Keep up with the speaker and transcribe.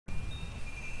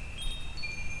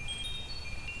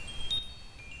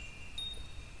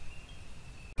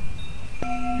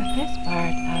The first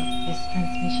part of this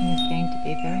transmission is going to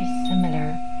be very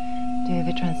similar to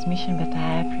the transmission that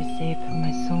I have received from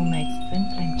my Soulmates Twin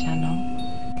Flame channel,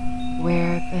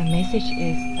 where the message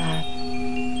is that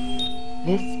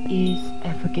this is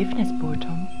a forgiveness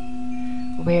portal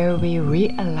where we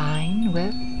realign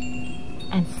with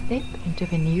and step into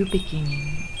the new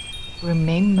beginning,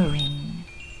 remembering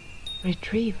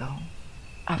retrieval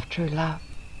of true love,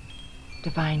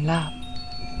 divine love.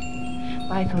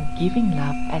 By forgiving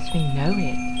love as we know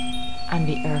it on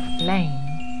the earth plane,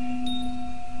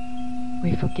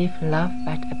 we forgive love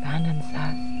that abandons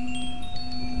us,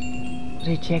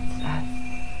 rejects us,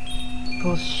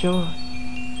 falls short,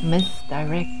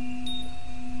 misdirects,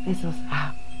 fizzles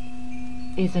out,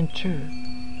 isn't true,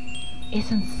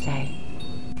 isn't safe,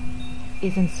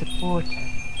 isn't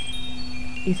supportive,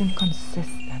 isn't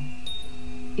consistent,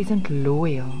 isn't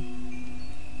loyal,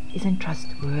 isn't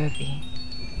trustworthy,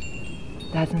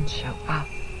 doesn't show up.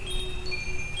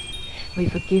 We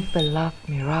forgive the love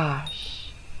mirage.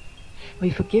 We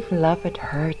forgive love that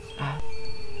hurts us.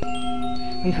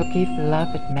 We forgive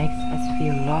love that makes us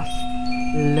feel lost,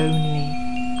 lonely,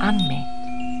 unmet,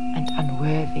 and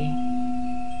unworthy.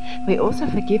 We also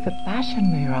forgive a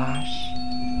passion mirage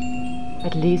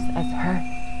that leaves us hurt,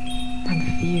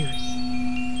 confused,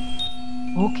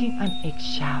 walking on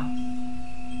eggshells,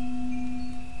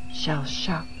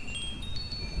 shell-shocked.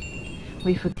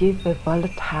 We forgive the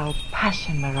volatile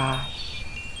passion mirage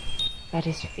that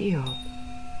is fueled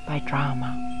by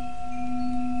drama,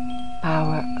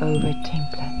 power over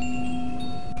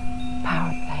template,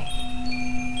 power play,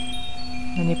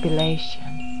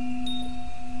 manipulation,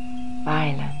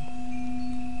 violence,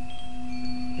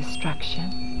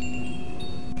 destruction,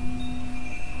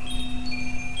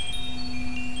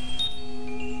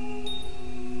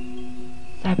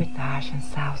 sabotage and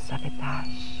self-sabotage.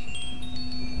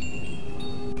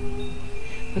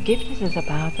 Forgiveness is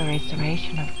about the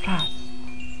restoration of trust.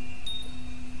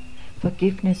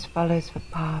 Forgiveness follows the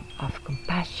path of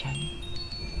compassion.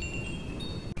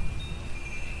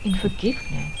 In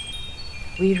forgiveness,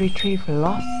 we retrieve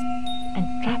lost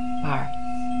and trapped parts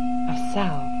of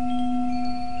self.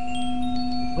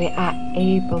 We are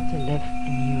able to live a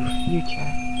new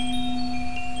future,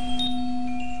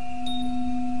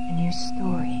 a new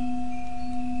story.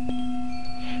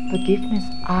 Forgiveness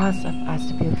asks of us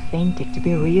to be authentic, to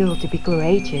be real, to be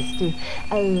courageous, to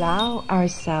allow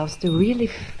ourselves to really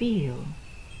feel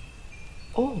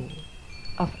all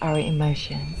of our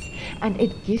emotions. And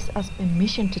it gives us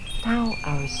permission to tell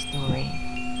our story.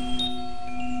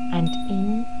 And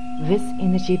in this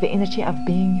energy, the energy of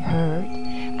being heard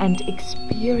and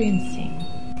experiencing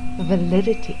the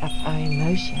validity of our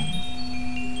emotions,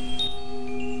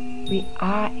 we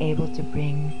are able to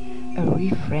bring a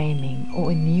reframing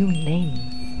or a new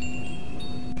lens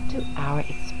to our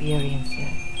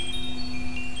experiences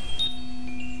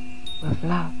with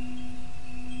love.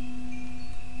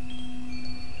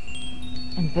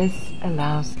 And this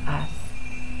allows us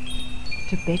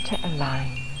to better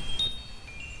align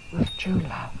with true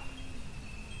love,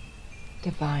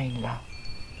 divine love.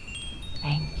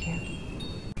 Thank you.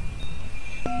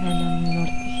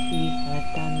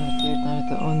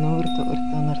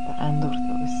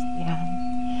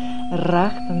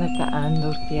 Racht onder de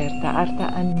aandoorteer, de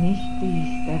arte aan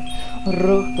nichtigste,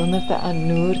 rocht onder de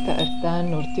aannoorte, ertaan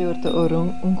noorteer,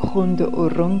 orong, ungunde,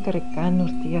 oronkere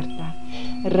kanorteerta,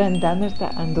 randanerte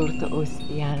aandoorte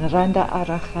ostiaan, randa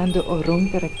arachande,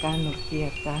 oronkere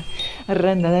kanorteerta,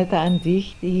 randanerte aan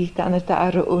dichtigste, anerte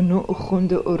are onu,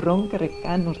 ugunde, oronkere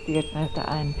kanorteerta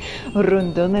aan,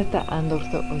 rondonerte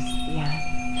aandoorte ostiaan.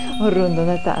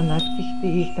 Rondonata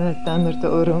anartichtigiste, natanurte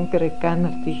oronkere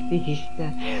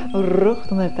kanartichtigiste,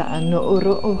 rochtonata anno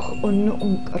oro och onno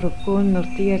unkrokon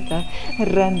nortierta,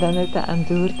 randanata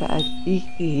andurta as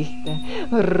dichtigiste,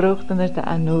 rochtonata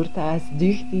anurta as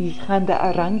dichtig, ganda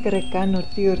arankere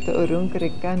kanortierta,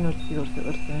 oronkere kanortierta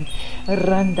orton,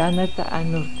 randanata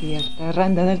anortierta,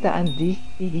 randanata an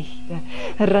dichtigiste,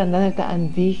 randanata an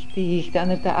dichtigiste,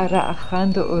 anata ara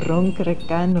agando oronkere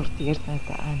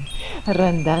kanortierta aan,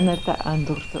 randanata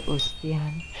andurta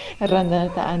ostian,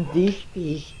 randanata an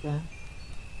dichtigiste.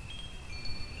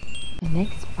 The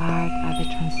next part of the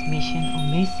transmission or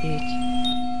message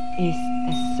is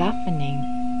a softening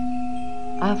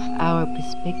of our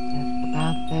perspective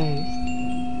about those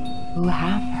who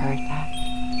have hurt us.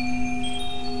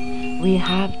 We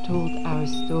have told our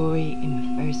story in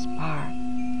the first part.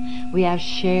 We have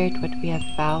shared what we have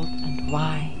felt and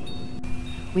why.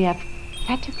 We have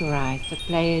categorized the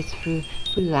players through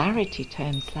polarity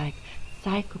terms like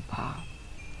psychopath,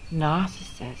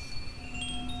 narcissist,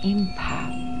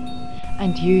 empath,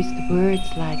 and used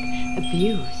words like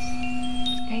abuse,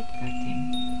 scapegoating.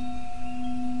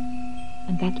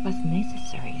 And that was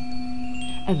necessary,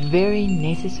 a very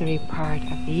necessary part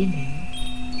of healing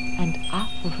and of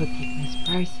the forgiveness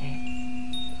process.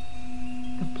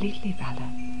 Completely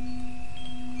valid.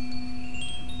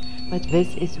 But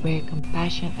this is where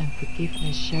compassion and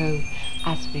forgiveness show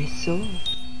as their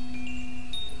source.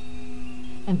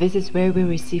 And this is where we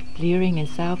receive clearing and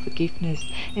self-forgiveness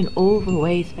in all the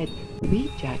ways that we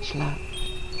judge love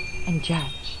and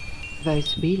judge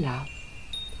those we love.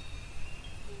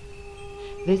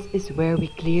 This is where we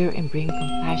clear and bring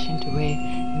compassion to where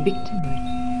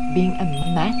victimhood, being a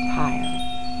martyr,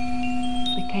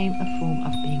 became a form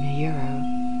of being a hero,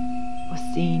 or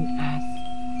seen as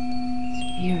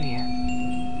superior,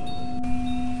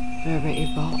 further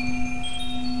evolved,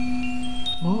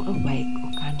 more awake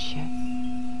or conscious.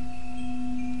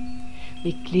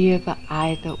 We clear the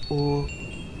either or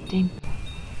template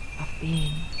of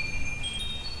being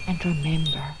and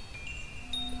remember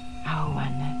our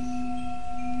oneness.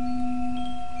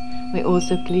 We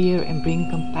also clear and bring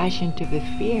compassion to the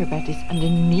fear that is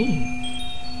underneath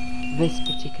this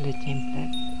particular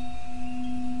template.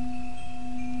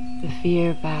 The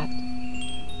fear that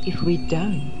if we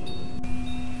don't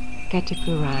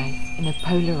categorize in a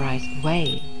polarized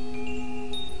way,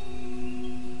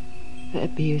 the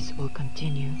abuse will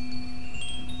continue.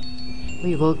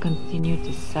 We will continue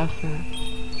to suffer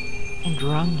and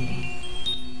wrongly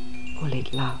call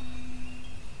it love.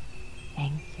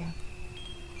 Thank you.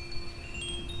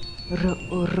 Ro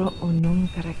unum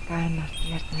karakana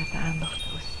tierna taandor to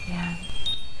ustian.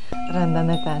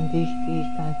 Randana taandihti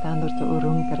taandor to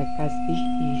urum karakas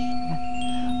dihti.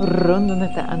 Rondana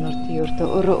taandor tiorto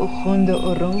oro uhondo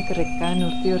urum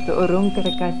karakanor tiorto urum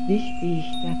karakas dihti.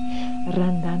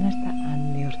 Randana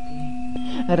taandiorti.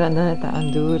 Randana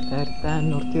taandur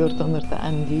tartan ortiorto nor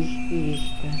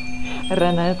taandihti.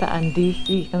 Ranata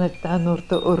andihti kanata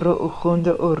norto oro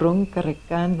uhondo oron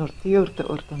karakan nortiorto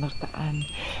orto nortaan.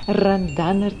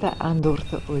 Randanerta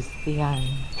andorto ostian.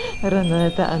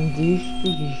 Ranata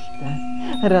andihti hita.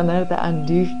 Ranata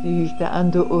andihti hita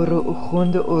ando oro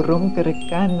uhondo oron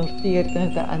karakan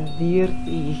nortiorto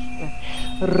andirti hita.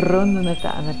 Rondonata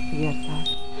anartierta.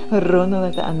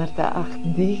 Rondonata anarta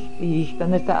achdihti hita.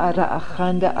 Nata ara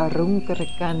achanda aron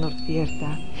karakan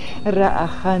nortierta. Ra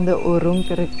achanda oron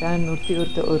karakan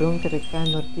nortiorto oron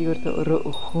karakan nortiorto oro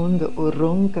uhondo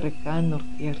oron karakan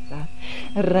nortierta.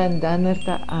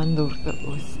 Randanerta andorto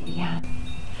ostian.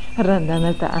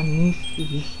 Randanerta anihti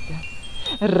hita.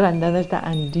 Randanerta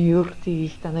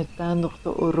andiorti hita.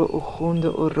 Netandorto oro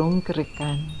uhondo oron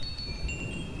karakan.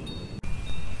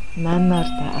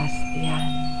 Nanarta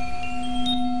astian.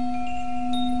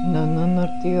 No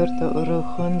nortiorto oro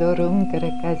uhondo oron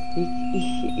karakas dik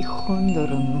ihondo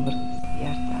oron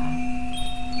nortierta.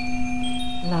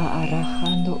 La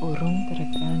arajando oron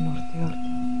karakan nortiorto.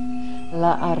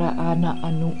 La ara ana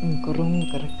anu unkurung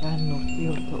karakan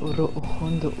nortiorto oro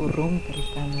uhondo oron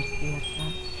karakan nortierta.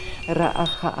 Ra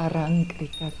aja arang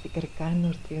krikas karakan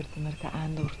nortiorto nerta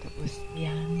andorto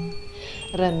ustian.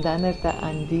 Randanerta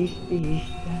andihti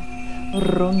hita.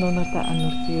 Rondo nerta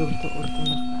anortiorto orto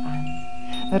nortaan.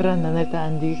 Randanerta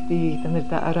andihti hita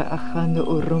nerta ara ajando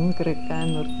oron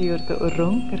karakan nortiorto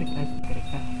oron karakas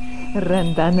karakan.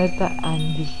 Randanerta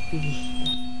andihti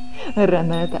hita.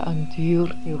 Ranata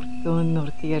anduurte urton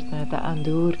nortierta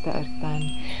andurta artan.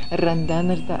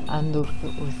 Randanerta andurta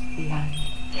ostian.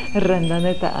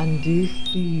 Randanerta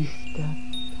anduhti hita.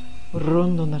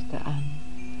 Rondonerta an.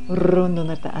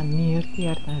 Rondonerta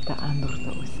anirtierta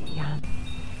andurta ostian.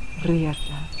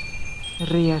 Rierta.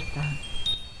 Rierta.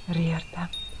 Rierta.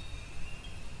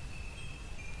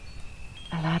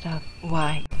 A lot of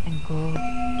white and gold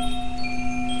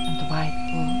and white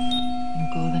gold and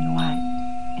gold and white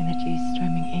energy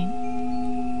streaming in.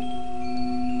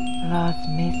 The last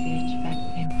message that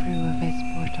came through of this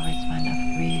portal is one of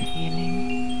grief healing,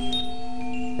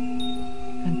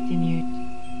 continued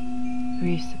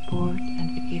grief support,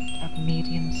 and the gift of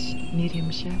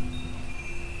mediumship.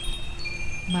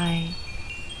 My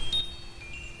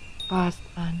past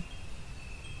one,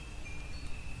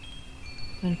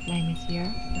 twin flame, is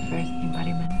here, the first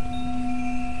embodiment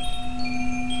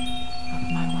of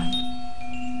my one.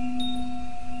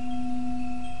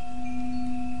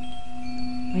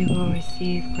 We will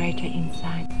receive greater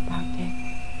insights about it.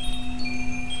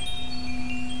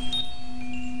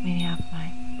 Many of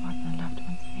my partner loved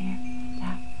ones here,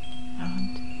 dad,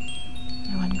 aunt,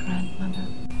 my one grandmother.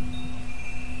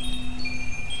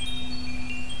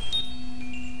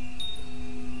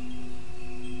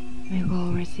 We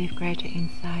will receive greater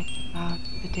insights about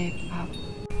the death of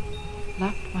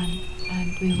loved ones,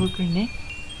 and we will connect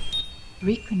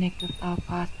reconnect with our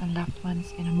past and loved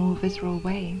ones in a more visceral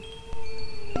way,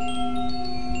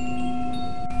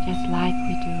 just like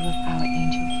we do with our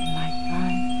angels and light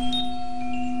guides.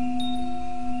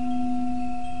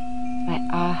 They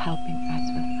are helping us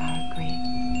with our grief.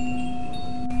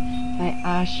 They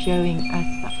are showing us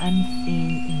the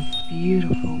unseen in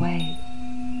beautiful ways.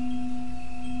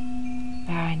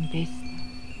 They are invested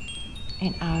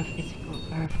in our physical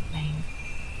earth plane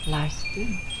lives too,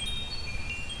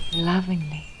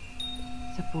 lovingly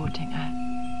supporting us,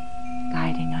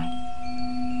 guiding us.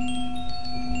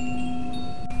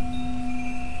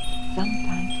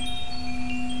 Sometimes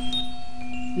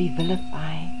we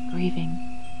vilify grieving.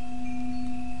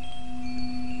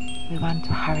 We want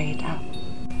to hurry it up,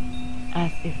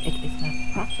 as if it is not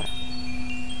proper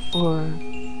or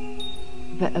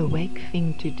the awake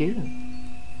thing to do.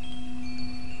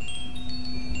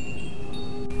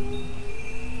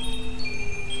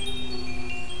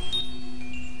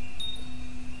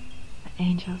 The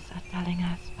angels are telling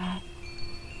us that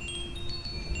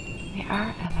we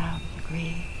are allowed to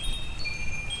grieve.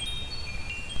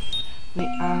 We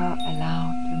are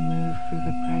allowed to move through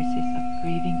the process of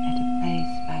grieving at a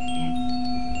pace that is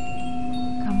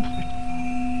comfortable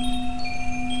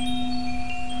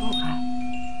for us.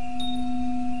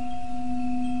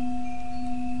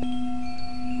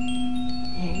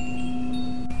 Yet,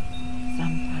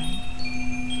 sometimes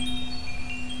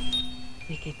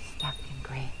we get stuck in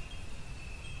grief.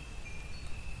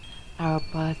 Our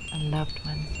past and loved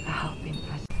ones are helping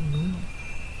us to move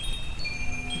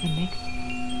to the next step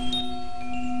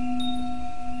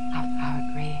of our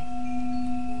grief.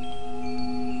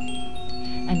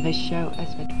 And they show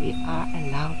us that we are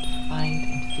allowed to find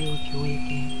and feel joy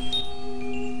again,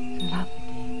 to love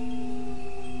again,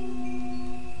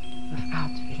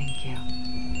 without feeling guilt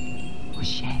or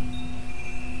shame.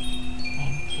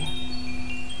 Thank you.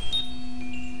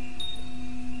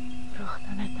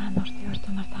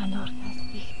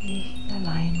 The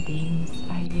lion beings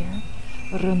are here.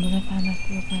 The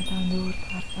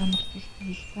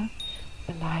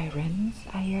lyrens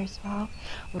are here as well.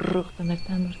 And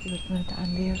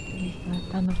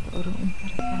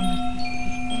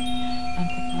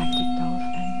the galactic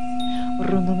dolphins.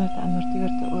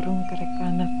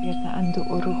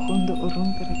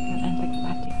 And the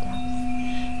galactic doves.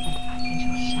 And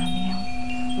Archangel Shamiel.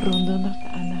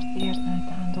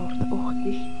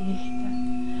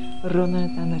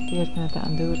 Ronnen aan het eerst naar de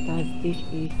ander thuis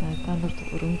dicht is, naar het ander te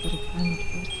orunker kan het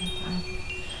eerst naar de ander.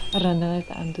 Ronnen het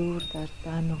ander daar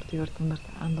dan nog de eerst naar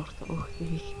de ander te ochtend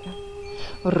dicht.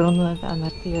 Ronnen het aan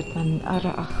het eerst aan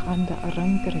arre aganda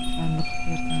arranker kan nog de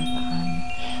eerst naar de ander.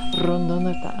 Ronnen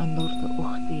het ander te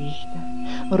ochtend dicht.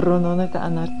 Ronnen het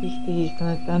aan het dicht is,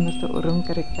 naar het ander te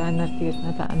orunker kan het eerst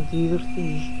naar de ander dicht.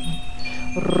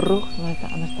 Ronnen het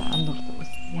aan het ander te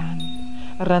ostiaan.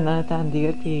 Rana tan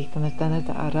dirti tan tan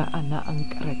ta ara ana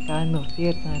ankaraka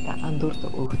nortir tan ta andor to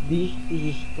ogdi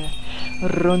dichte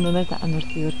ronona ta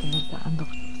andortir tan ta andor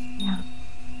ja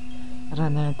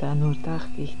rana ta nortach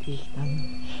dichtan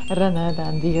rana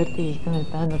ta dirti tan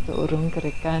ta andor to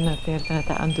orunkaraka nortir tan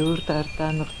ta andor ta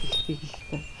nortich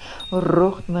dichte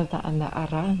rocht na ta anda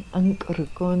ara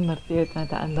ankarukon nortir tan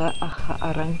ta anda aha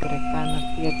arankaraka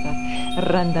nortir ta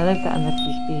randana ta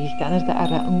anartich dichte ana ta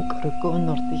ara ankarukon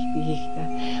nortich dichte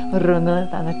Ronda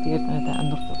ta anarteert aan het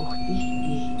ander te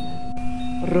ochtend.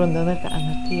 Ronda ta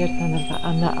anarteert aan het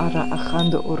ana ara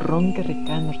agande oronker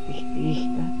kaner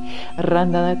dichte.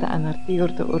 Randa ta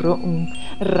anarteert te oron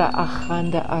ra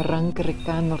agande aranker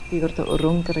kaner te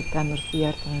oronker kaner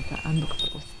teert aan het ander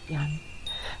te ostian.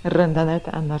 Randa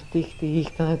ta anarteert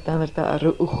dichte aan het ander te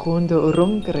ara ugonde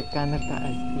oronker kaner te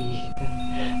as dichte.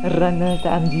 Rana ta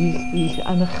andicht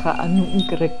an ga an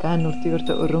unkerekan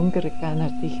orte oronkerekan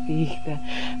artichte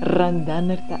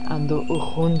randaner ta ando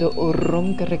ogondo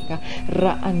oronkereka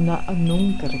ra anna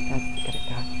anunkereka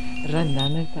kereka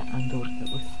randaner ta andorte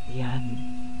ostian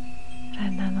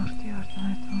randan orte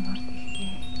ortichte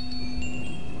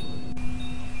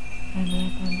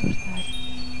randaner ta andorte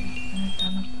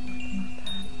randaner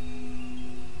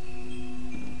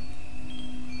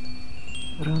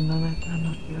Rondana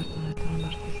tanor diortana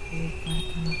tanor distrita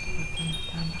tanor diortana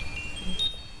tanor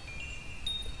distrita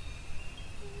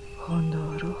Hondo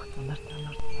rochtana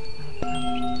tanor diortana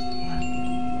tanor distrita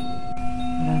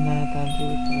Rana tanor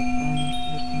diortana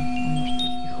tanor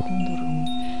distrita Hondo rum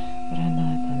Rana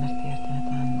tanor diortana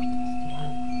tanor distrita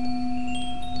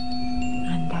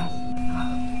Andas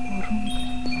acht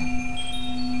orunkerkan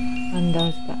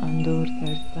Andas ta andor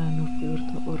tanor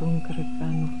diorta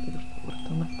orunkerkan diorta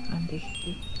ortona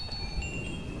tandichte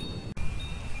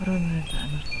Rona ta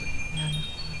anor diortana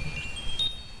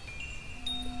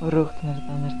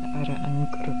Orochtnerdanerte ara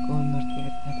ankrokonnerte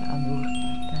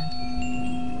andurkarte.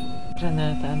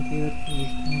 Ranata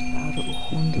antiurtiihtnerte ara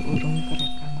ukhundu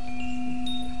urunkarekan.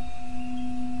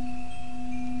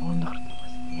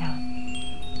 Onnortostian.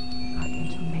 Aten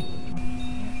sumetron.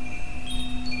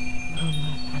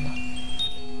 Brunatano.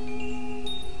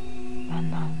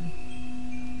 Anan.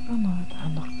 Brunat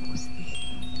anortosti.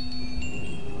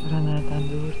 Ranata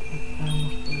andurte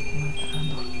anortosti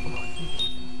anortosti.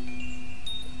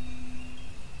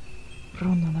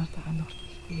 Brunanata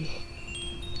anortosti.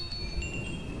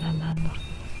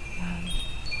 Nanortostian.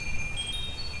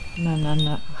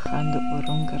 Nanana achando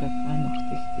urunkarekan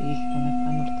nortosti. Nanata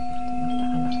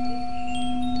anortosti.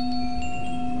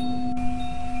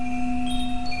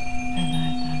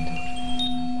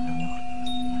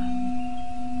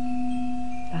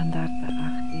 Standaard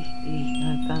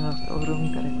 80, standaard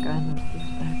urunkarekan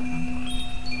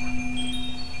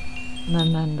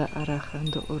Nananda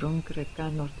arachando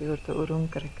urunkarekan norte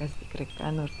urunkarekas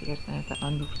dikrekan norte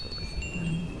andurto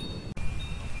gustian.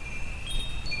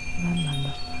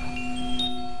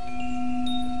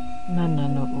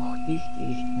 Nanano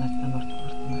uchtig nata norte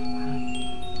urtunatan.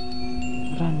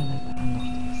 Rananata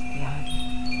andurto gustian.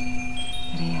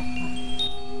 Reata,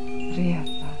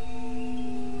 reata,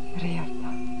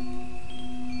 reata.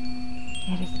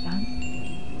 It is done.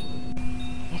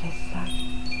 It is so.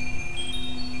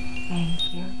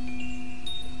 Thank you.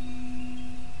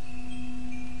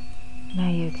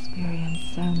 May you experience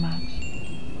so much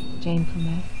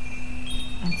gentleness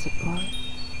and support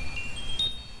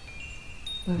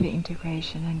with the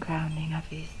integration and grounding of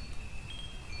these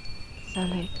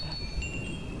solar eclipse,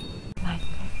 light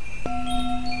eclipse.